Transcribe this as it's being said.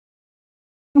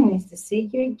Nice to see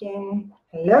you again.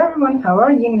 Hello everyone, how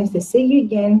are you? Nice to see you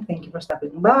again. Thank you for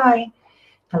stopping by.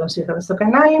 Καλώς ήρθατε στο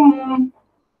κανάλι μου.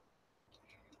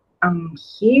 I'm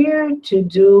here to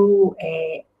do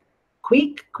a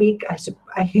quick,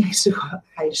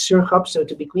 I sure hope so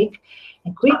to be quick,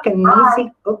 a quick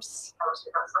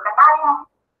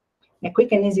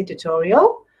and easy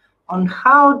tutorial on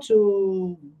how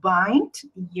to bind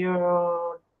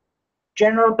your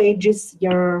journal pages,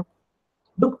 your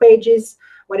book pages,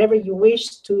 whatever you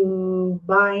wish to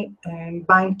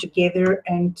bind together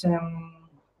and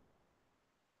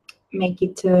make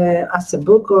it as a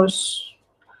book or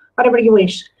whatever you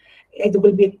wish. It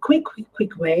will be a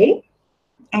quick way,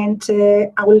 and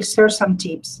I will share some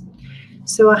tips.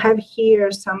 So I have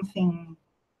here something.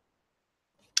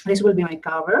 This will be my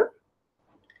cover.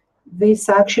 This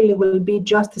actually will be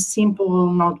just a simple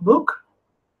notebook,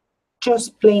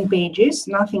 just plain pages,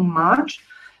 nothing much,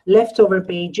 leftover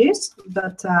pages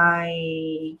that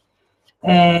I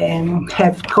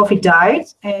have coffee dyed,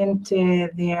 and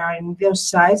they are in those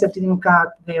size. I didn't cut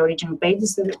the original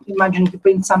pages. So imagine you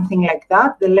print something like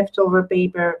that, the leftover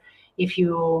paper, if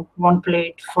you want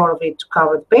plate 4 of it to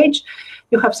cover the page,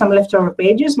 you have some leftover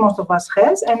pages, most of us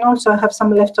has, and also I have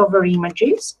some leftover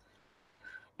images,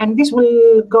 and this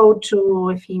will go to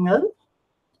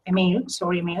a mail,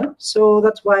 so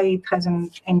that's why it has an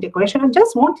end decoration. I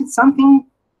just wanted something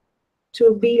to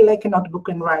be like a notebook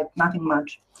and write, nothing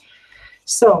much.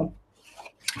 So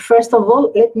first of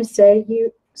all, let me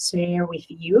share with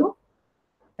you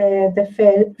the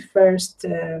first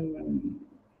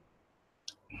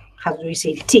how do we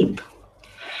say, tip.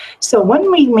 So when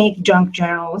we make junk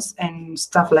journals and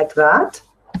stuff like that,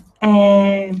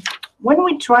 and when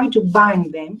we try to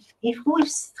bind them, if we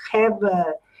have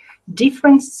a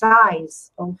different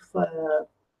size of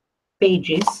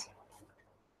pages,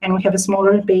 and we have a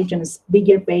smaller page and a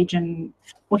bigger page, and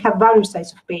we have various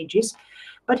sizes of pages,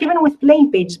 but even with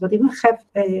plain pages, but if we have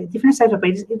a different size of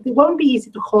pages, it won't be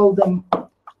easy to hold them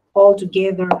all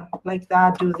together like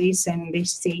that, do this, and they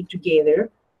stay together,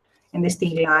 and they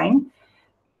stay in line.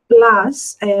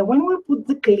 Plus, when we put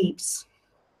the clips,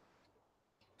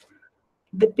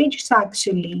 the pages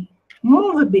actually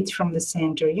move a bit from the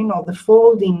center, you know, the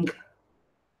folding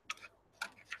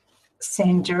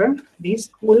center, this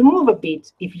will move a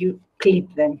bit if you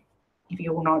clip them, if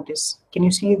you notice. Can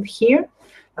you see it here?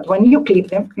 But when you clip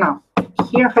them, now,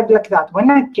 here I have like that. When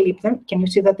I clip them, can you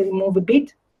see that they move a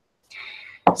bit?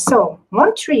 So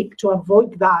one trick to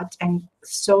avoid that, and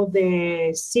so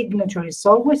the signature is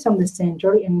always on the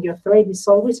center and your thread is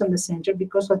always on the center,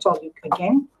 because I told you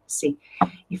again, see,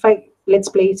 if let's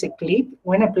place a clip,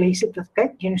 when I place it,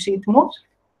 can you see it moves?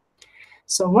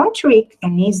 So one trick,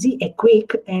 a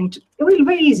quick and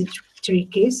very easy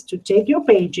trick is to take your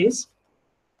pages,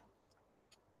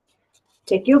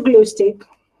 take your glue stick.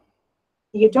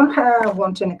 You don't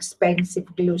want an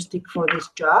expensive glue stick for this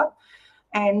job,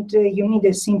 and you need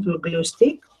a simple glue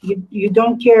stick. You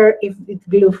don't care if it's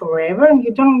glue forever, and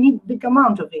you don't need a big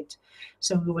amount of it.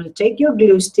 So you will take your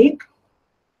glue stick,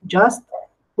 just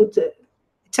put a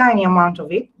tiny amount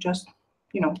of it, just,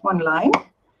 you know, one line,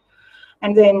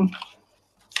 and then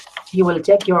you will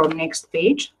take your next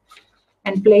page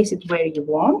and place it where you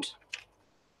want.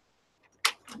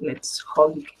 Let's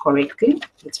hold it correctly.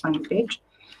 Let's find the page.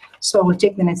 So we'll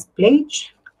take the next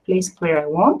page, place it where I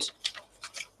want.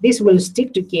 This will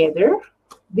stick together.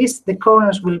 The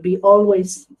corners will be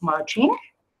always matching.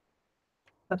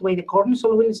 That way the corners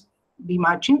will always be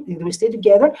matching. It will stay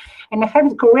together, and I have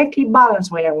it correctly balanced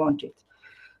where I want it.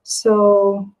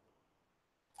 So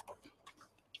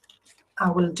I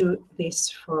will do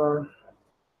this for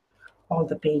all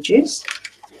the pages.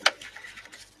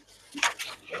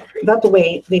 That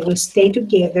way they will stay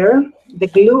together. The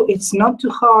glue, it's not too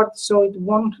hard, so you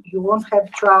won't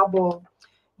have trouble,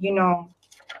 you know,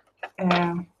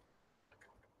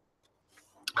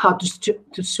 how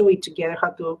to sew it together,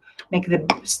 how to make the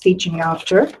stitching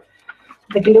after.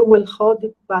 The glue will hold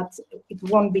it, but it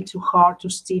won't be too hard to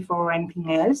stiff or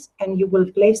anything else, and you will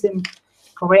place them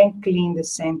correctly in the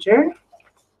center.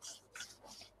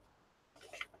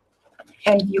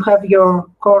 And you have your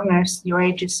corners, your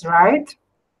edges right,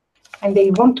 and they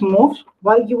won't move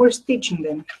while you were stitching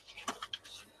them.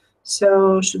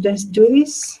 So should I do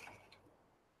this?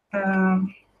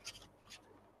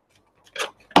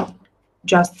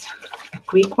 Just a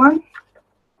quick one.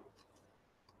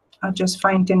 I just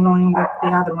find it annoying that the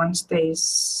other one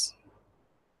stays.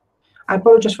 I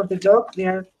apologize for the dog,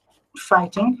 they're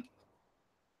fighting.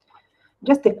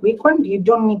 Just a quick one, you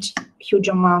don't need a huge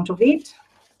amount of it.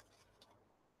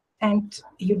 And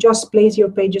you just place your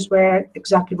pages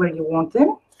exactly where you want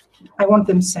them. I want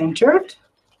them centered.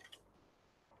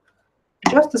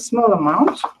 just a small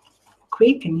amount,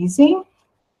 quick and easy.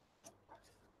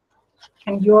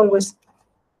 And you always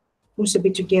push a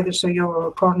bit together so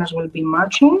your corners will be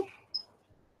matching.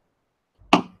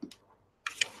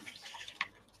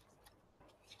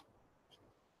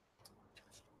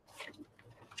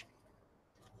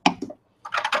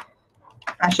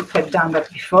 I should have done that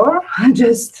before. I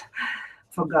just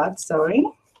forgot, sorry.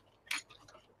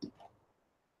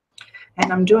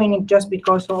 And I'm doing it just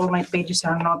because all my pages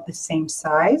are not the same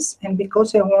size and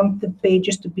because I want the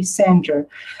pages to be centered.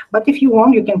 But if you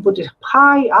want, you can put it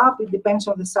high, up, it depends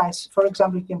on the size. For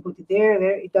example, you can put it there,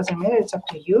 it doesn't matter, it's up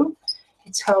to you.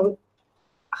 It's how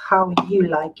you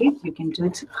like it. You can do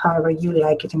it however you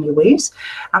like it anyways.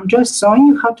 I'm just showing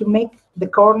you how to make the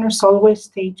corners always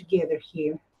stay together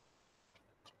here.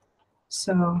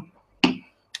 So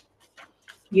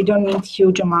you don't need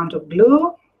huge amount of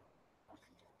glue.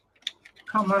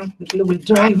 Come on, the glue will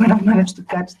dry when I manage to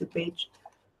cut the page.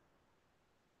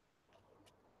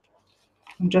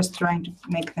 I'm just trying to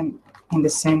make them in the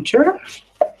center.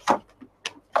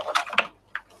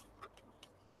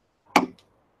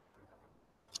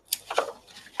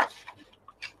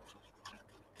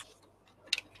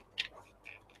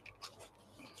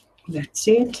 That's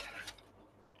it.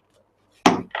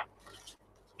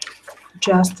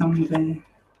 Just on the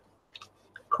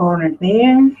corner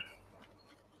there.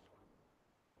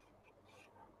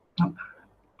 Oh,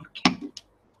 okay.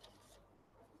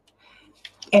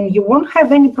 And you won't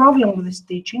have any problem with the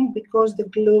stitching because the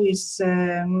glue is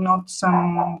not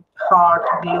some hard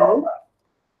glue.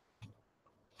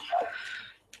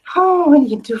 Oh, when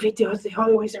you do videos, they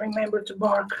always remember to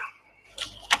bark.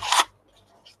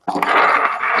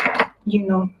 You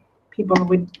know, people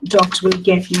with dogs will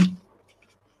get me.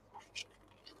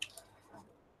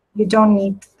 You don't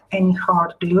need any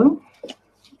hard glue.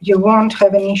 You won't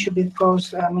have an issue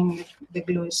because, I mean, the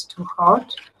glue is too hard,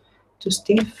 too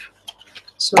stiff.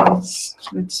 So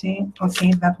let's see.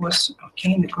 Okay, that was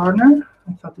okay in the corner.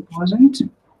 I thought it wasn't.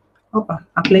 Oh,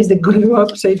 I placed the glue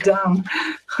upside down.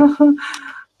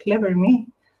 Clever me.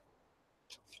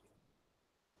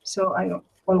 So I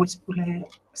always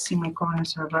see my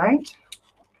corners are right.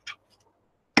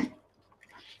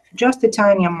 Just a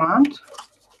tiny amount.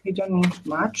 You don't need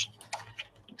much.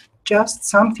 Just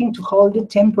something to hold it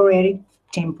temporary,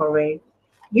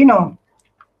 you know,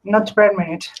 not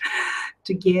permanent,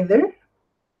 together.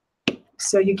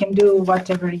 So you can do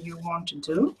whatever you want to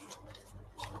do,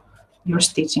 your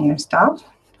stitching and stuff.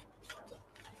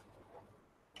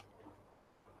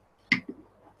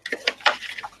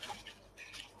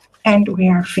 And we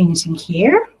are finishing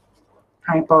here.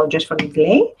 I apologize for the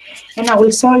delay. And I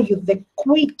will show you the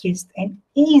quickest and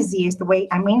easiest way.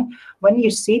 I mean, when you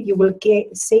see it, you will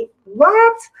say,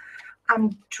 what?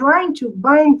 I'm trying to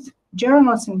bind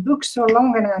journals and books so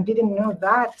long and I didn't know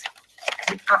that.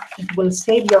 It will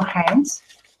save your hands.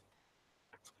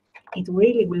 It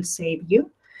really will save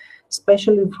you,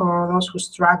 especially for those who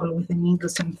struggle with the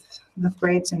needles and the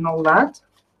threads and all that.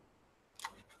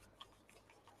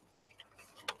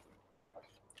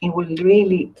 It will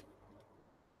really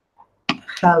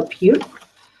help you,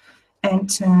 and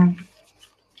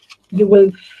you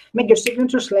will make your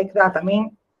signatures like that. I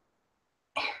mean,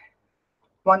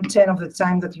 1/10 of the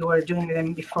time that you were doing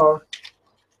them before.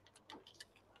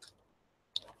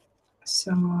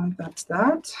 So that's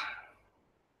that.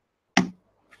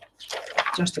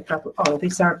 Just a couple. Oh,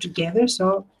 these are together,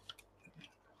 so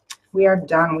we are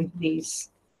done with these.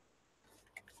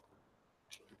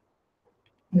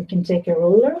 You can take a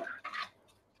ruler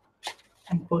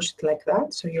and push it like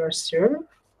that, so you are sure.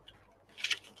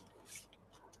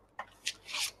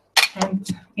 And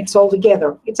it's all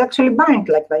together. It's actually bound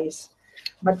like this,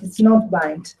 but it's not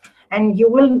bound. And you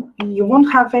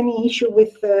won't have any issue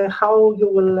with how you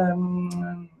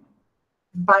will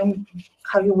bind,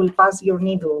 how you will pass your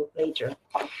needle later.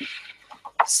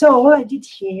 So all I did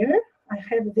here, I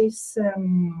have this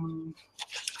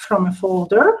from a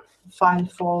folder, file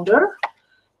folder,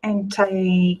 and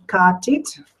I cut it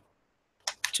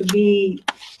to be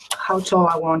how tall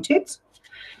I want it,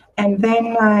 and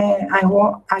then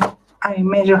I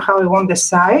measure how I want the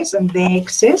size and the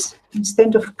excess.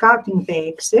 Instead of cutting the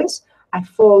excess, I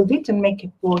fold it and make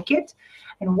a pocket.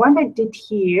 And what I did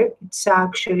here, it's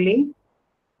actually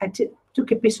I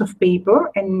took a piece of paper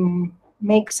and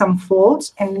make some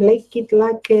folds and make it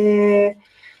like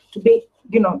to be,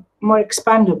 you know, more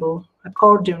expandable,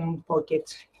 accordion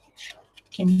pocket.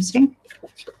 Can you see?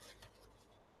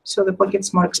 So the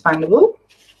pocket's more expandable,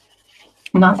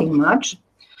 nothing much.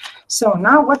 So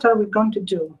now what are we going to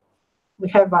do? We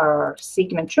have our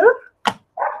signature.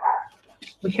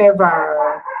 We have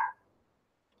our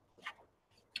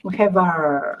We have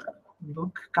our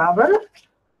book cover.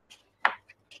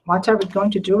 What are we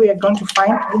going to do? We are going to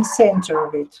find the center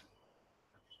of it.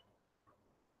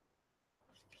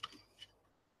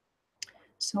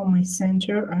 So my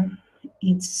center,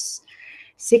 it's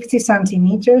 60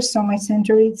 centimeters, so my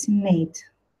center is in 8.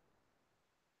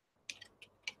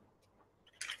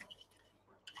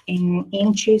 In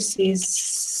inches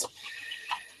is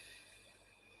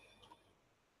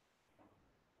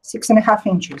 6.5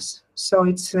 inches. So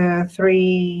it's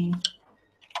 3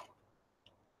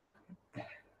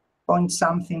 point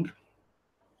something.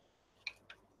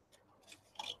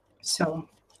 So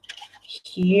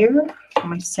here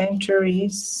my center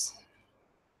is,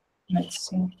 let's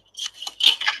see,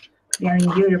 we are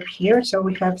in Europe here, so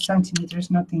we have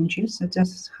centimeters, not inches. I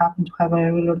just happen to have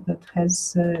a ruler that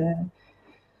has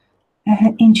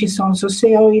inches also.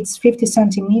 So it's 50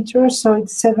 centimeters, so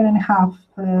it's 7.5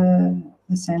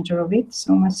 the center of it.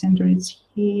 So my center is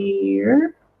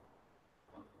here,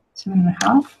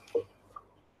 7.5.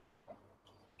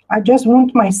 I just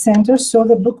want my center so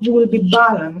the book will be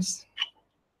balanced.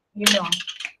 You know,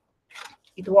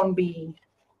 it won't be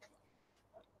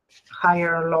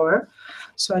higher or lower.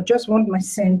 So I just want my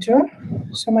center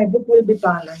so my book will be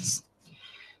balanced.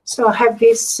 So I have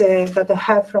this that I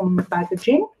have from the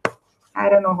packaging. I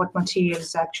don't know what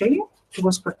materials actually. It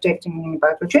was protecting in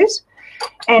packages.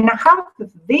 And I have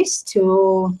these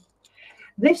two.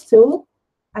 This tool,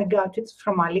 I got it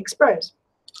from AliExpress.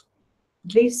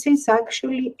 This is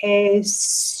actually a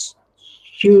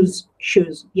shoes,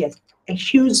 yes, a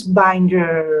shoes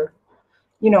binder.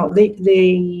 You know, they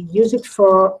use it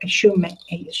for a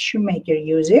shoemaker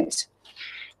use it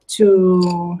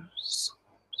to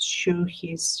shoe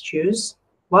his shoes.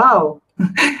 Wow,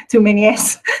 too many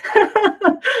S.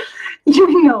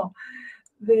 You know,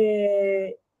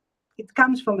 it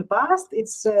comes from the past.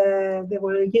 It's they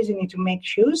were using it to make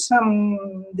shoes.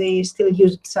 They still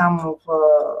use it.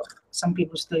 Some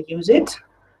people still use it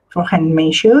for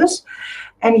handmade shoes,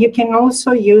 and you can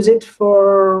also use it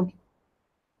for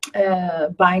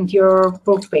bind your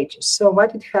book pages. So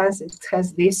what it has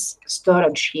this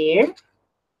storage here.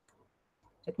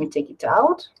 Let me take it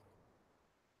out.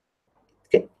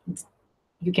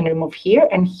 You can remove here,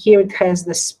 and here it has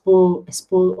the spool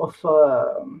of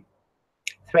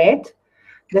thread.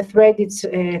 The thread is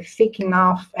thick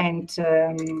enough and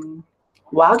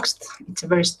waxed. It's a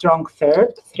very strong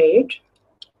thread.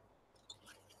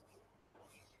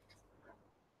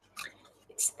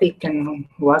 It's thick and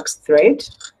waxed thread.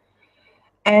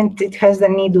 And it has the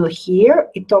needle here.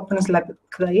 It opens like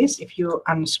this if you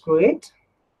unscrew it.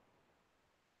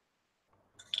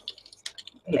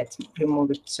 Let's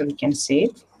remove it so you can see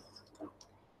it.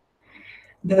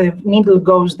 The needle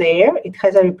goes there. It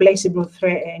has a replaceable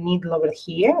needle over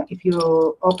here. If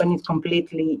you open it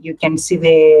completely, you can see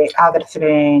the other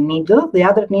needle. The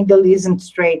other needle isn't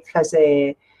straight, has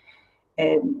a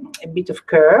bit of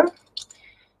curve.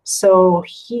 So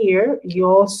here you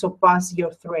also pass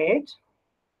your thread,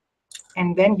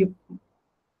 and then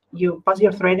you pass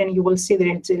your thread, and you will see that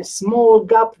it's a small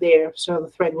gap there, so the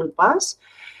thread will pass.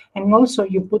 And also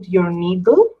you put your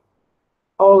needle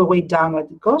all the way down where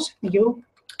it goes. You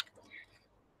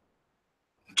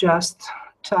just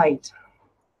tie it,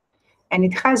 and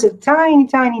it has a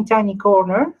tiny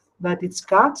corner that it's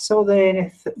cut, so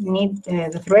the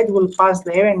thread will pass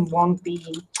there and won't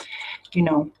be, you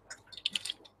know,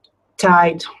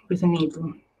 tied with a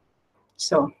needle.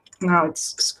 So now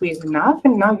it's squeezed enough,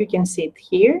 and now you can see it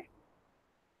here,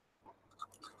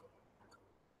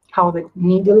 how the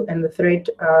needle and the thread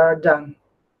are done.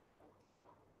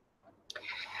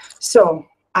 So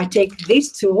I take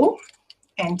this tool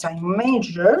and I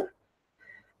measure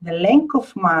the length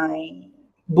of my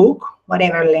book,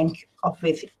 whatever length of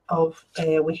it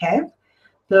we have,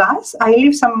 plus I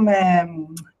leave some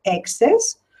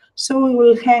excess, so we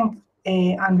will hang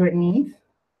underneath,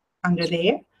 under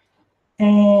there,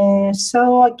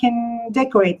 so I can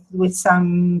decorate with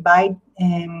some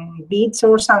beads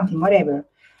or something, whatever.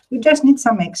 You just need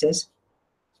some excess,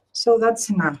 so that's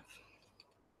enough.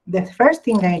 The first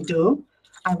thing I do,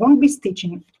 I won't be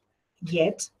stitching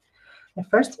yet. The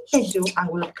first thing I do, I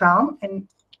will come and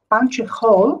punch a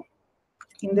hole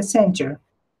in the center.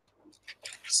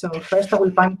 So first I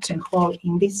will punch a hole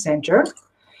in this center.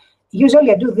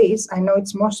 Usually I do this. I know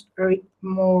it's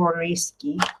more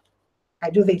risky. I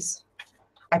do this.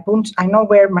 I know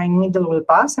where my needle will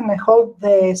pass, and I hold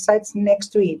the sides next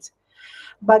to it.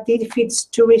 But if it's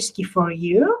too risky for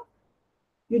you,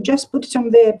 you just put it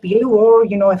on the pillow, or,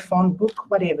 you know, a phone book,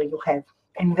 whatever you have.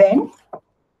 And then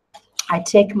I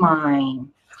take my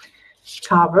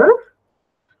cover.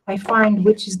 I find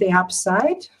which is the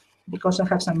upside. because I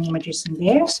have some images in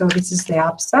there. So this is the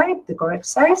upside, the correct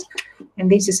size,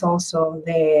 and this is also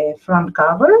the front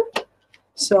cover.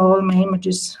 So all my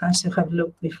images, as you have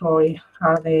looked before,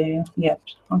 are the, yep,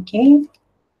 okay,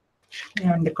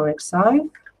 they're on the correct side.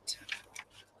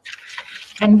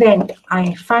 And then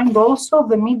I find also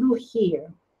the middle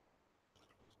here,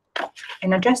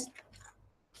 and I just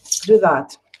do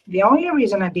that. The only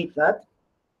reason I did that,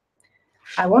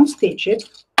 I won't stitch it,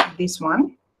 this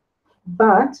one,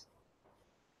 but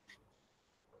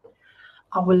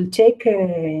I will take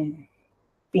a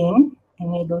pin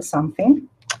and needle something,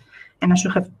 and I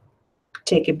should have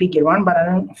taken a bigger one, but I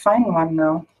don't find one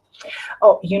now.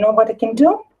 Oh, you know what I can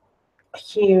do?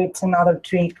 Here it's another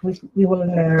trick we will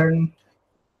learn.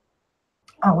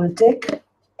 I will take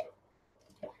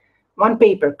one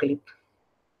paper clip,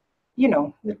 you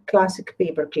know, the classic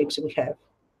paper clips we have.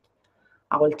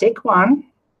 I will take one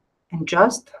and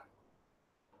just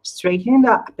straighten it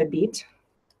up a bit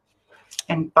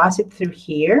and pass it through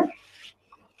here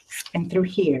and through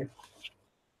here,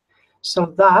 so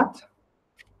that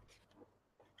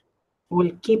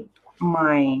will keep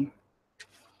my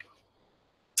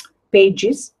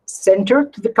pages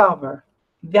centered to the cover.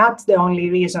 That's the only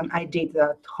reason I did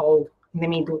that hole in the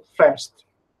middle first.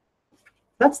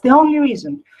 That's the only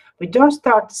reason. We don't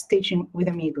start stitching with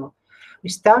the middle. We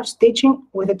start stitching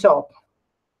with the top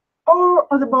or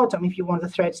the bottom if you want the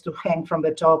threads to hang from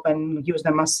the top and use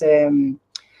them as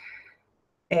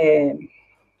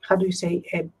how do you say,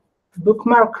 a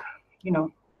bookmark, you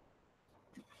know.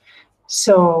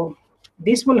 So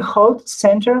this will hold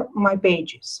center my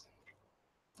pages.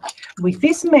 With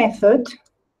this method,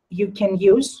 you can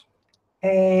use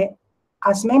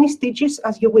as many stitches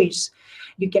as you wish.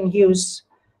 You can use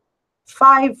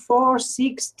 5, 4,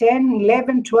 6, 10,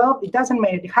 11, 12. It doesn't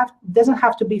matter. It doesn't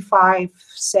have to be 5,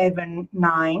 7,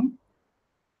 9,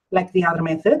 like the other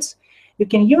methods. You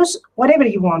can use whatever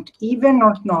you want, even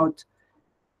or not.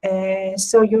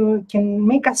 So you can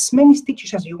make as many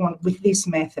stitches as you want with this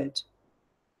method.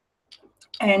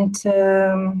 And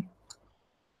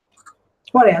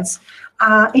what else?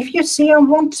 If you see I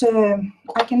want,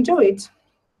 I can do it,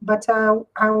 but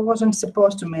I wasn't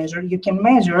supposed to measure. You can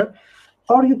measure,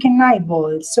 or you can eyeball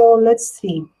it. So let's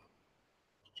see.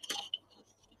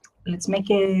 Let's make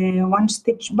a one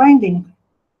stitch binding,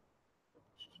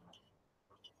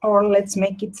 or let's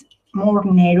make it more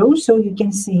narrow so you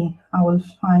can see. I will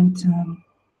find.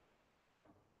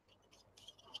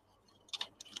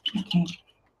 Okay.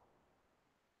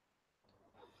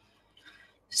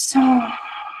 So.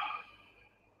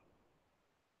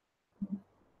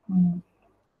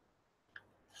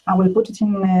 I will put it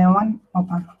in one.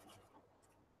 Open.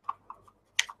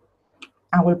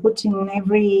 I will put in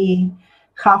every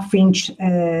 ½ inch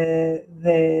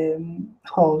the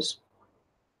holes.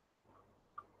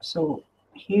 So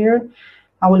here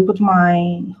I will put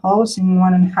my holes in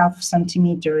 1.5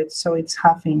 centimeters, so it's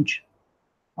 ½ inch,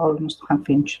 almost ½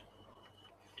 inch.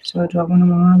 So do I want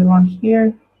another one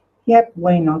here? Yep,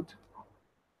 why not?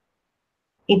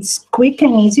 It's quick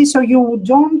and easy, so you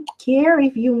don't care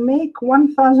if you make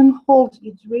 1,000 holes.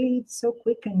 It's really so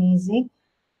quick and easy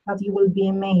that you will be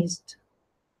amazed.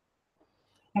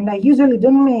 And I usually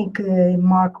don't make a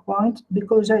mark point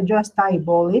because I just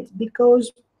eyeball it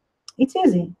because it's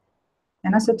easy.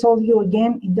 And as I told you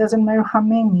again, it doesn't matter how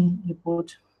many you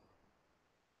put.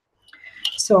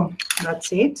 So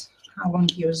that's it. I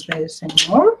won't use this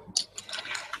anymore.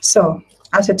 So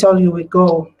as I told you, we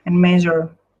go and measure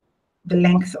the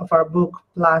length of our book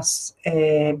plus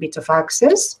a bit of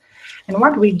access. And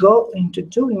what we go into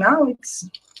do now,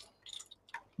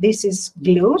 this is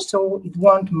glue, so it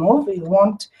won't move. We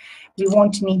won't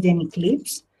need any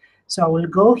clips. So I will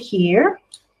go here.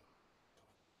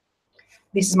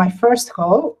 This is my first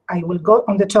hole. I will go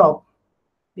on the top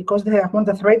because I want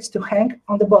the threads to hang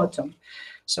on the bottom.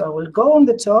 So I will go on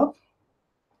the top,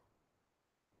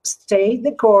 straight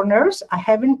the corners. I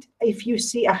haven't, if you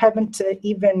see, I haven't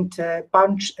even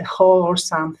punched a hole or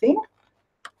something.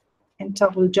 And I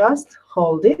will just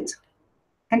hold it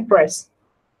and press.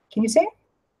 Can you see?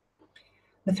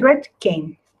 The thread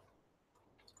came.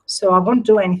 So I won't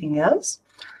do anything else.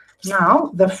 Now,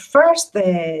 the first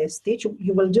stitch,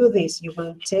 you will do this. You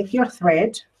will take your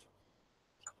thread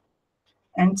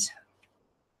and,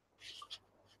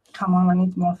 come on, I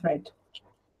need more thread.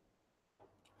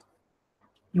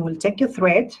 You will take your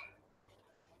thread,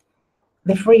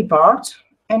 the free part,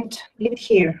 and leave it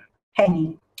here,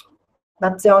 hanging.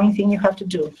 That's the only thing you have to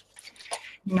do.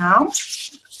 Now,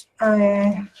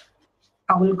 I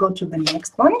will go to the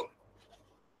next one.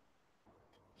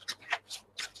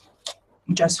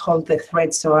 Just hold the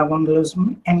thread so I won't lose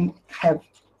them and have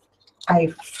I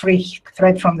free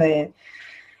thread from the,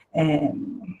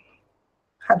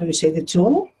 how do you say, the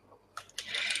tool.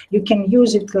 You can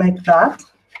use it like that,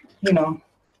 you know,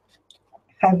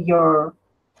 have your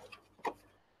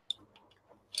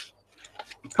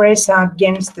press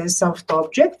against the soft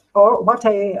object, or what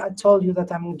I told you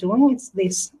that I'm doing, it's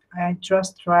this. I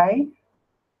just try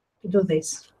to do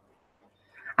this.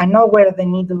 I know where the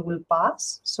needle will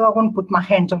pass, so I won't put my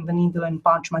hand on the needle and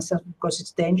punch myself because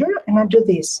it's dangerous, and I do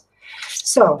this.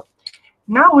 So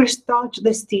now we start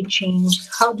the stitching.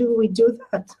 How do we do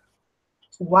that?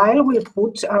 While we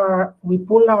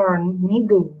pull our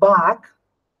needle back,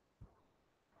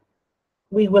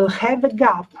 we will have a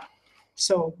gap.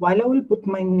 So while I will put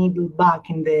my needle back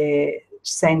in the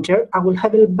center, I will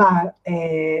have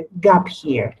a gap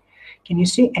here. Can you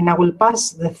see? And I will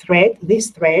pass the thread, this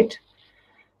thread,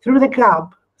 through the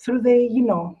gap, through the, you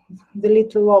know, the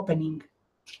little opening.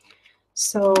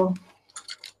 So,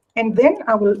 and then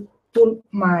I will pull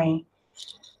my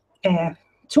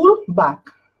tool back.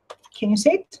 Can you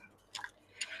see it?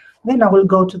 Then I will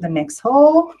go to the next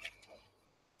hole,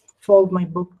 fold my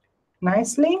book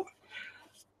nicely.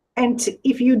 And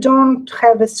if you don't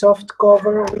have a soft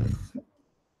cover with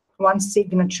one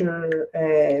signature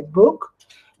book,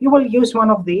 you will use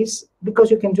one of these, because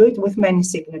you can do it with many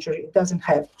signatures. It doesn't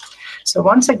have. So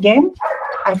once again,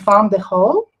 I found the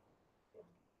hole.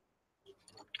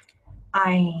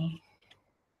 I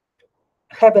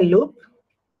have a loop,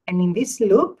 and in this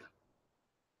loop,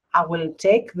 I will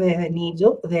take the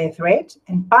needle, the thread,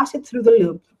 and pass it through the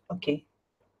loop. Okay.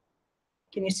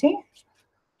 Can you see?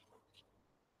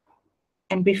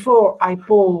 And before I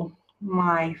pull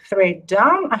my thread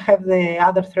down, I have the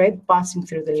other thread passing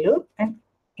through the loop, and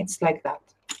it's like that.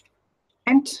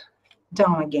 And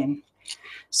down again.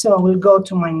 So I will go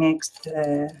to my next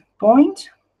point,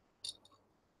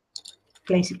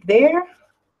 place it there.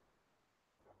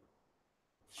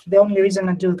 The only reason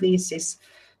I do this is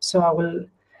so I will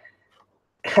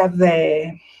have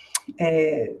the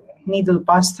needle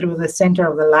pass through the center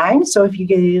of the line. So if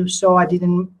you so I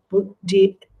didn't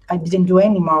do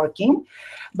any marking.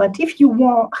 But if you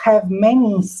won't have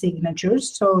many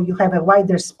signatures, so you have a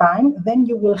wider spine, then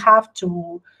you will have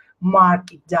to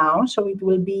mark it down so it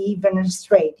will be even and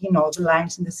straight, you know, the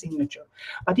lines in the signature.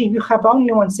 But if you have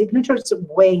only one signature, it's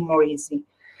way more easy.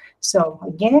 So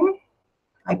again,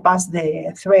 I pass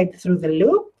the thread through the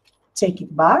loop, take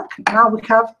it back. Now we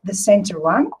have the center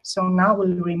one. So now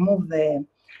we'll remove the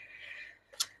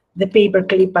paper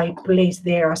clip I placed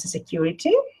there as a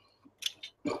security.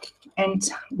 And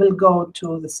we'll go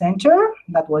to the center.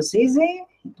 That was easy.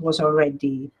 It was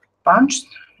already punched.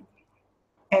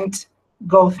 And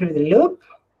go through the loop,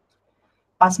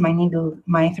 pass my needle,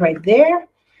 my thread there,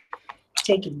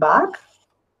 take it back,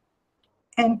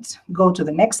 and go to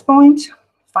the next point,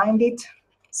 find it,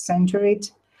 center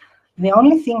it. The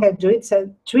only thing I do is I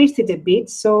twist it a bit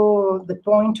so the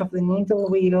point of the needle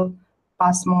will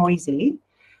pass more easily.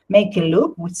 Make a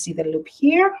loop. We see the loop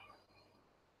here.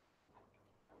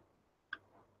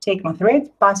 Take my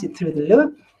thread, pass it through the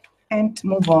loop, and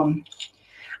move on.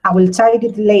 I will tie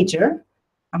it later.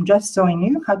 I'm just showing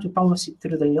you how to pass it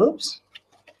through the loops.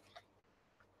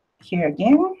 Here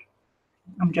again,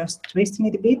 I'm just twisting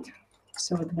it a bit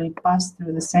so it will pass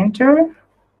through the center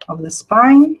of the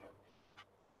spine.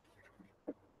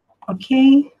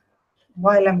 Okay,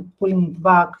 while I'm pulling it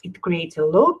back, it creates a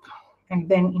loop, and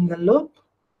then in the loop,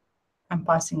 I'm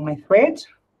passing my thread.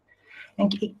 And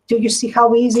do you see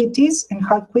how easy it is and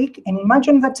how quick? And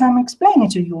imagine that I'm explaining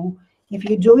to you. If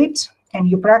you do it and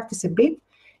you practice a bit,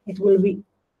 it will be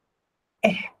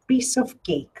a piece of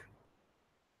cake.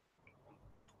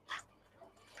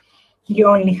 You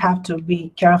only have to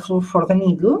be careful for the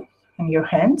needle and your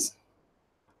hands.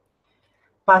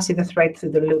 Pass the thread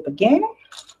through the loop again.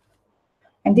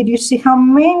 And did you see how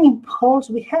many holes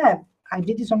we have? I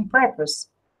did it on purpose.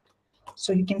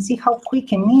 So you can see how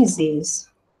quick and easy it is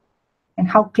and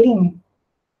how clean.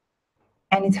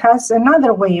 And it has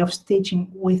another way of stitching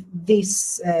with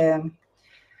this.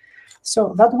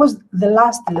 So that was the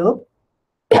last loop,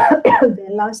 the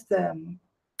last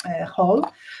hole.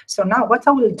 So now what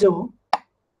I will do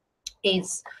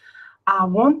is I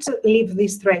won't leave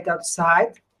this thread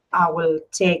outside. I will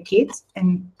take it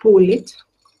and pull it.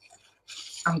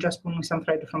 I'm just pulling some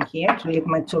thread from here to leave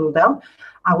my tool down.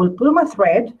 I will pull my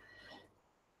thread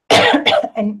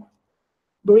and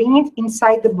bring it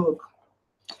inside the book.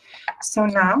 So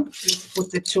now let's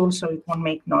put the tool so it won't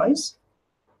make noise.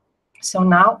 So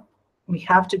now we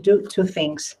have to do two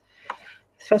things.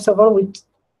 First of all, we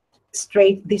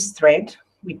straighten this thread.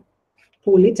 We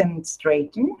pull it and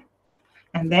straighten.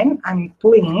 And then I'm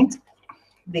pulling it,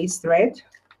 this thread,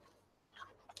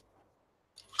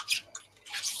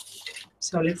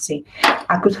 So let's see.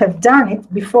 I could have done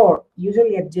it before.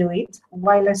 Usually I do it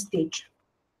while I stitch.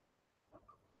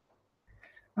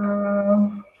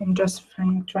 I'm just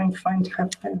trying to find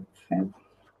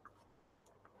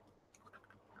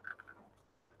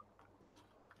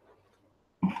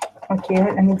okay,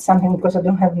 I need something because I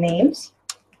don't have nails.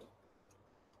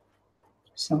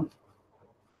 So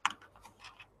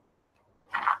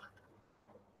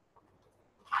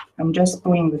I'm just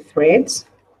pulling the threads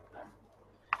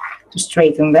to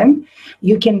straighten them.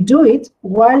 You can do it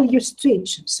while you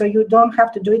stitch, so you don't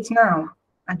have to do it now.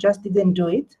 I just didn't do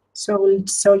it, so we'll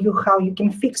show you how you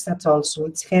can fix that also.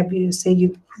 Let's have you say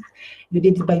you did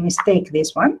it by mistake,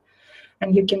 this one,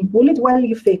 and you can pull it while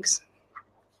you fix.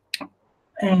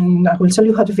 And I will show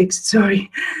you how to fix it,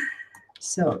 sorry.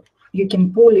 So you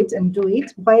can pull it and do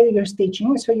it while you're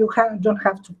stitching, so you don't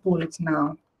have to pull it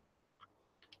now.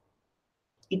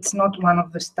 It's not one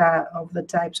of the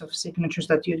types of signatures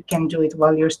that you can do it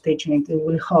while you're stitching it. It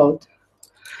will hold.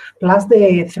 Plus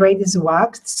the thread is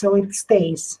waxed, so it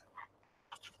stays.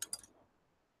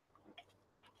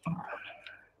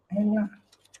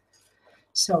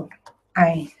 So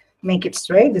I make it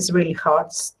straight. It's really hard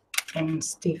and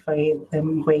stiff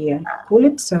the way I pull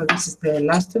it. So this is the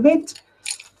last of it.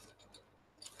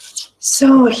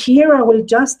 So here I will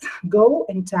just go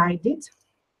and tidy it.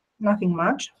 Nothing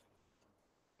much.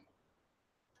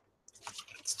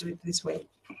 Let's do it this way.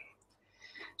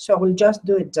 So I will just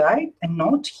do a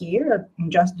knot here. I'm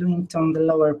just doing it on the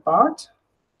lower part.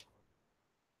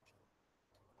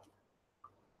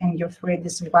 And your thread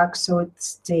is waxed so it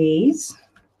stays.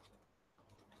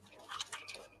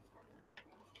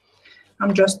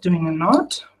 I'm just doing a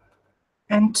knot,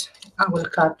 and I will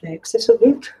cut the excess of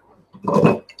it.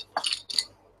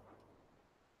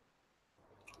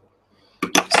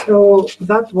 So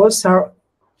that was our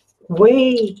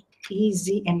way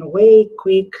easy and way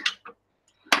quick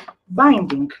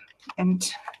binding,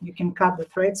 and you can cut the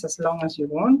threads as long as you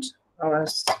want or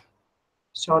as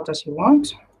short as you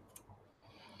want.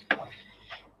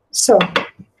 So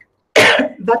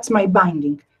that's my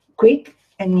binding, quick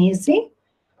and easy,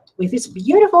 with this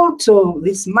beautiful tool,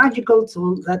 this magical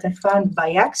tool that I found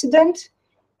by accident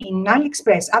in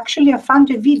AliExpress. Actually, I found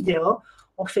a video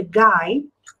of a guy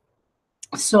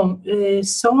sewing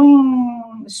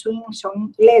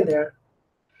leather,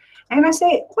 and I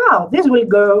say, wow, this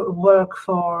will work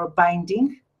for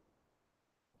binding.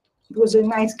 He was a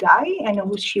nice guy, and I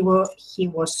wish he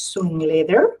was sewing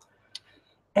leather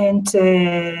and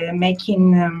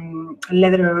making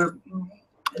leather,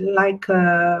 like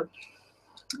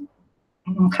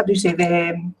how do you say,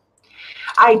 the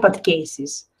iPad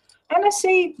cases. And I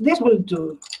say this will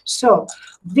do. So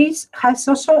this has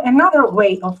also another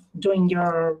way of doing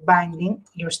your binding,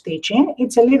 your stitching.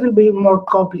 It's a little bit more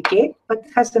complicated, but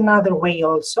it has another way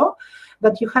also,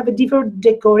 that you have a different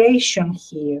decoration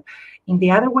here. In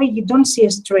the other way, you don't see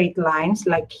straight lines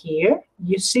like here.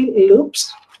 You see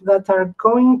loops that are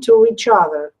going to each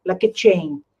other like a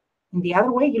chain. In the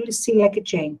other way, you'll see like a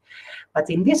chain. But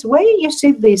in this way, you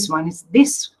see this one. It's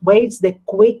this way, it's the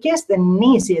quickest and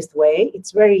easiest way.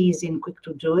 It's very easy and quick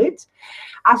to do it.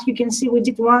 As you can see, we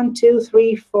did 1, 2,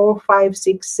 3, 4, 5,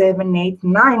 6, 7, 8,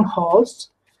 9 holes.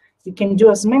 You can do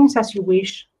as many as you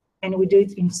wish, and we do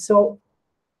it in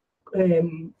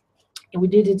we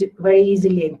did it very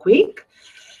easily and quick.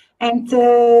 And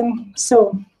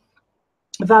so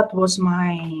that was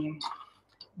my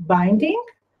binding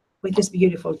with this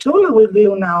beautiful tool. I will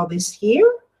glue now this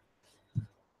here,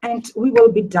 and we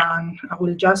will be done. I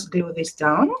will just glue this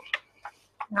down.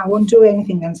 I won't do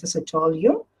anything else, as I told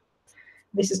you.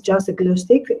 This is just a glue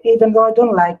stick, even though I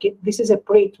don't like it. This is a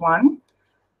Pritt one.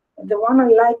 The one I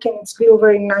like, and it's glued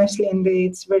very nicely, and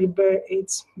it's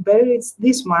it's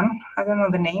this one. I don't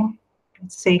know the name.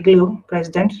 It's Say Glue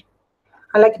President.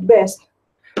 I like it best.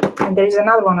 And there is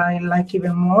another one I like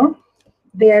even more.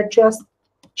 They are just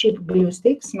cheap glue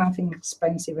sticks, nothing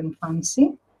expensive and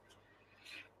fancy.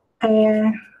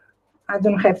 I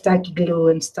don't have tacky glue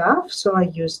and stuff, so I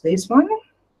use this one.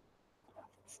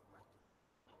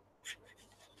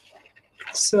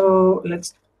 So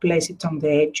let's place it on the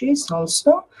edges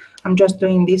also. I'm just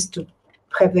doing this to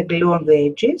have the glue on the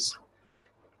edges.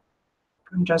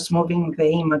 I'm just moving the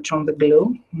image on the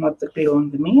glue, not the glue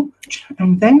on the image.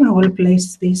 And then I will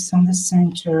place this on the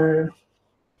center.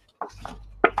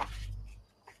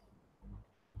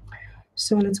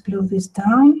 So let's glue this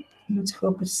down. Let's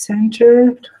hope it's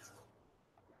centered.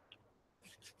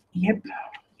 Yep,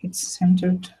 it's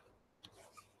centered.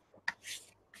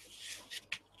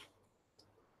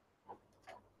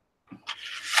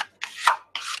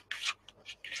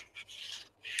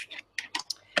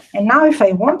 And now if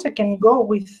I want, I can go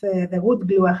with the wood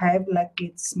glue I have, like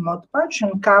it's Mod Podge,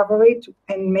 and cover it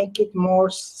and make it more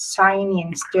shiny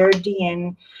and sturdy,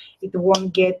 and it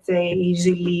won't get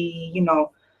easily, you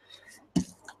know,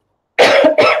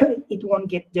 it won't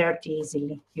get dirty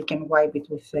easily. You can wipe it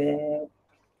with a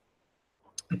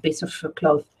piece of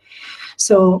cloth.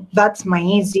 So that's my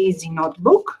easy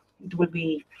notebook. It will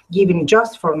be given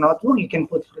just for notebook. You can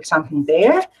put something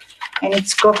there. And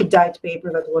it's coffee dyed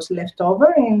paper that was left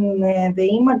over. And the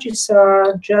images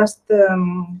are just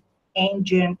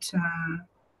ancient,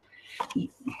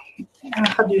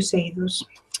 how do you say those?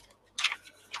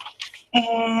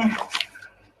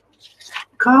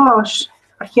 Gosh,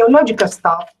 archaeological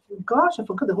stuff. Gosh, I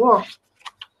forgot the word.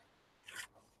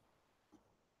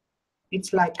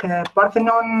 It's like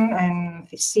Parthenon and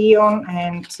Thesion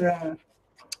and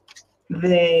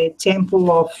the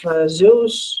temple of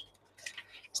Zeus,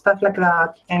 stuff like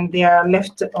that, and they are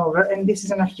left over. And this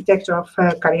is an architecture of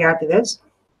Caryatides.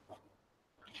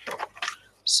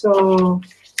 So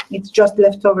it's just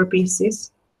leftover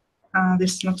pieces.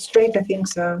 This is not straight, I think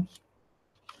so.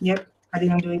 Yep, I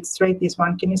didn't do it straight, this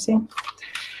one, can you see?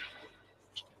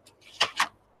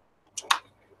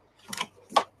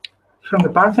 From the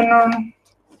Parthenon,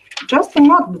 just a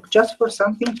notebook, just for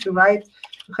something to write,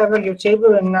 to have on your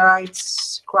table and write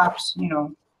scraps, you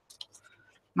know,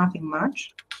 nothing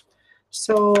much.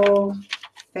 So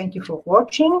thank you for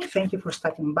watching. Thank you for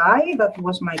stopping by. That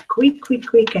was my quick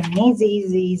and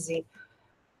easy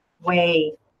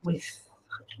way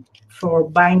for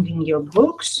binding your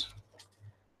books.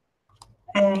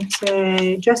 And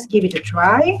just give it a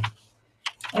try.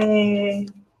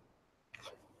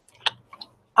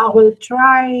 I will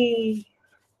try,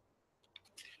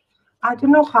 I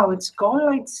don't know how it's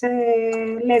called, it's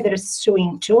a leather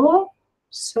sewing tool.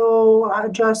 So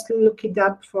I'll just look it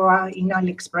up for in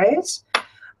AliExpress.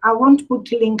 I won't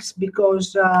put links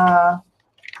because I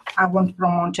won't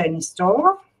promote any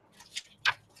store.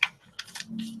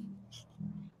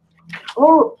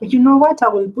 Or you know what, I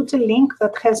will put a link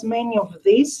that has many of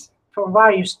these for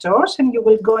various stores, and you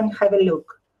will go and have a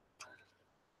look.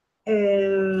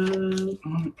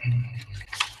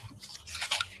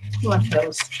 What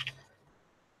else?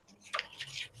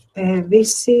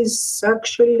 This is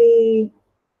actually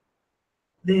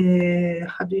the,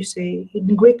 how do you say,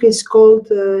 in Greek it's called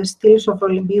Stylos of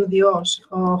Olympios,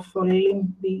 of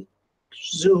Olympic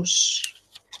Zeus.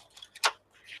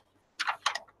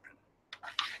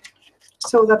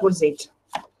 So that was it.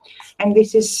 And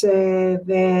this is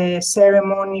the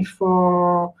ceremony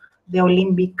for the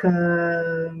Olympic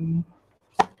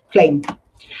flame.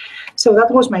 So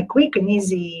that was my quick and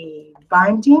easy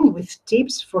binding with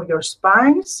tips for your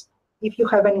spines. If you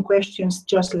have any questions,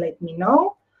 just let me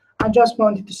know. I just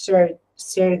wanted to share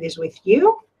this with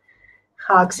you.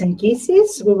 Hugs and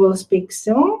kisses. We will speak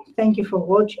soon. Thank you for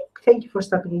watching. Thank you for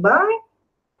stopping by.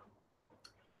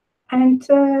 And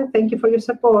thank you for your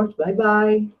support.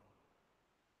 Bye-bye.